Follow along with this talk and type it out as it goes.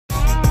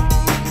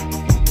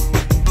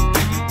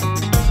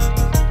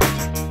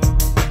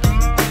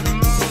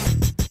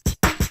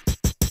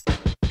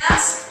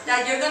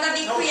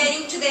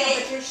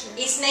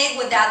It's made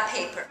with that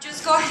paper.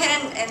 Just go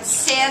ahead and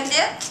sand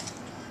it.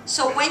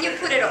 So when you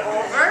put it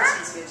over,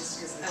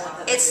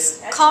 it's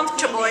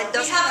comfortable. It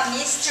doesn't have a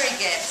mystery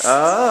guest.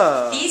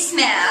 Oh. This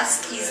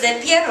mask is the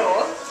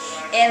Pierrot,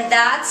 and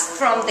that's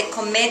from the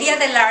Commedia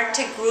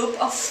dell'arte group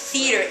of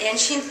theater,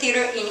 ancient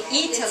theater in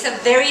Italy. It's a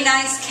very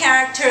nice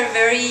character,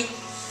 very,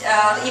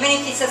 even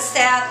if it's a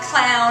sad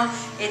clown,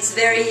 it's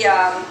very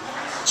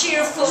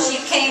cheerful.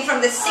 She came from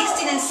the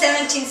 16th and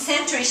 17th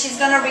century. She's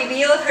gonna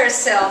reveal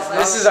herself.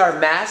 This is our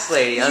mask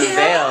lady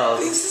unveiled.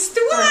 This is the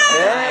one.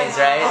 Nice,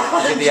 right?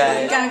 Look at the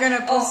eyes. I'm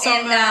gonna put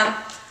some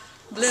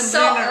blend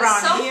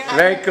around here.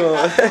 Very cool.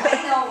 I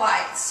know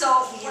why.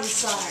 So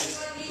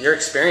Inside. You're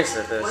experienced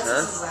with this,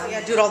 huh? Yeah,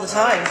 I do it all the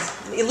time.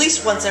 At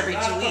least once every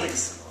 2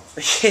 weeks.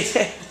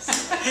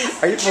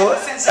 Are you full?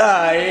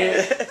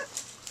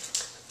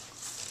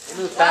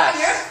 Move wow, fast.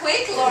 you're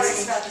quick, Lori.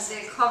 Is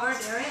it covered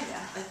area?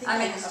 I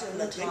mean,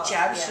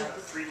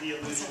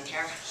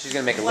 She's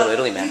gonna make a Little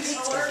Italy mask.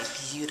 It's gonna be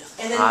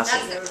beautiful.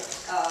 Awesome.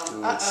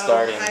 Ooh, it's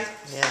starting.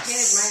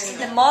 Yes. In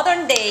the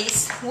modern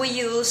days, we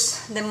use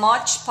the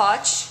Mod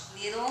Podge,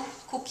 little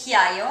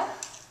cucchiaio.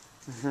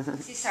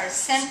 This is our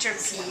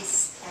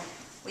centerpiece.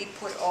 We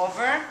put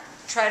over,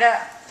 try to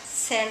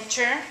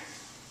center,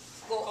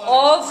 go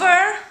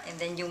over, and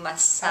then you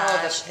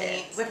massage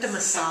it. We have to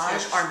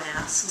massage our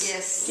masks.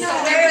 Yes. No,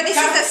 this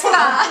is a spa.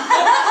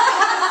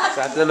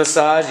 So after the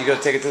massage, you go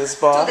take it to the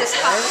spa. To the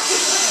spa.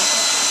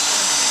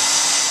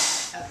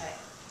 Okay.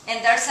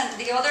 And there's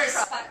the other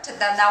spot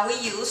that now we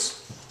use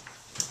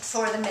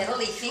for the metal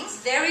leafing.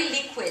 Very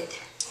liquid.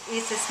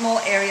 It's a small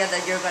area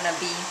that you're gonna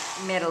be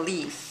metal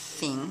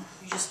leafing.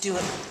 You just do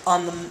it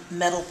on the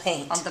metal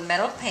paint. On the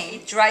metal paint,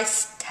 it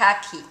dries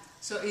tacky.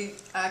 So it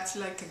acts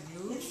like a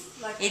glue?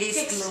 Like It is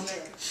glue.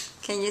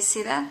 Can you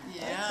see that?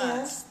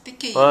 yeah, it's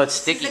sticky. Oh, it's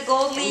sticky. The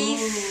gold leaf.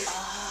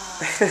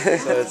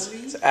 So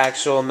it's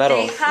actual metal.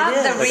 They have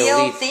the Like a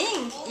real leaf.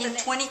 thing in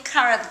 20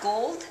 karat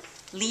gold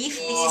leaf.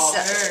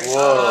 This is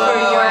Whoa. for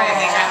your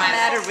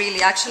matter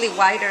really, actually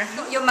wider.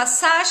 You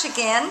massage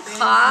again,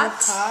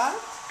 hot.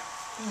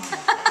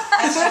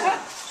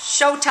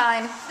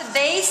 Showtime. The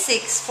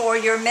basics for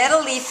your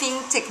metal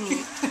leafing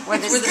technique. Where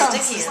the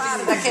sticky.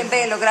 Che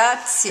bello,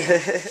 grazie.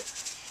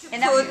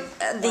 And put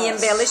the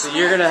embellishment. So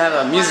you're gonna have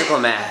a musical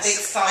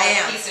mask. I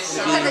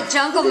am. The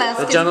jungle mask.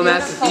 The jungle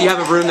mask. Do you have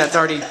a room that's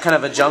already kind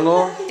of a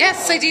jungle?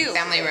 Yes, I do.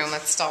 Family room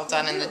that's all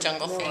done in the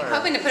jungle theme. I'm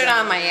hoping to put it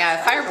on my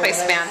fireplace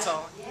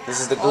mantle.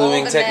 This is the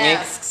gluing technique.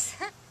 Masks.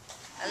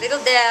 A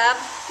little dab.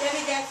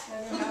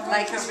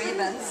 Like a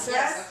ribbons.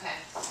 Yes. Okay.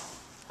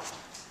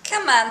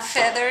 Come on,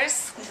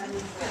 feathers.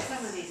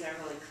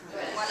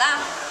 Voila.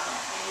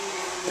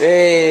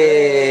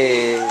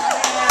 Hey.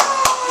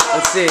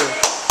 Let's see.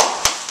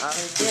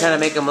 I'm trying to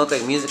make them look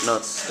like music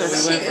notes. So we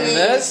went from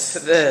this to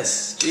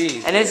this.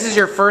 Jeez. And this is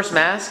your first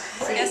mask?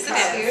 Yes,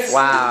 it is.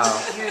 Wow.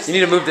 You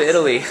need to move to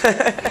Italy.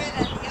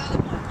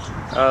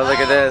 Oh, look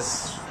at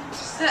this.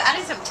 So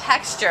adding some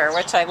texture,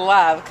 which I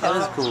love. That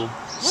is cool.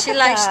 She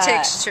likes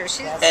texture.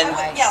 And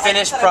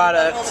finished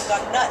product.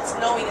 Got nuts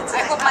knowing it's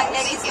I hope my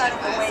head is not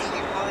away.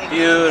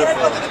 Beautiful.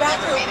 Go to the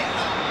bathroom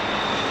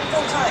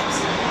 4 times.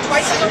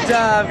 Twice a Good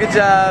job, good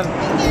job.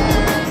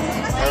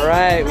 All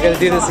right, we gotta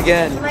do this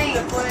again.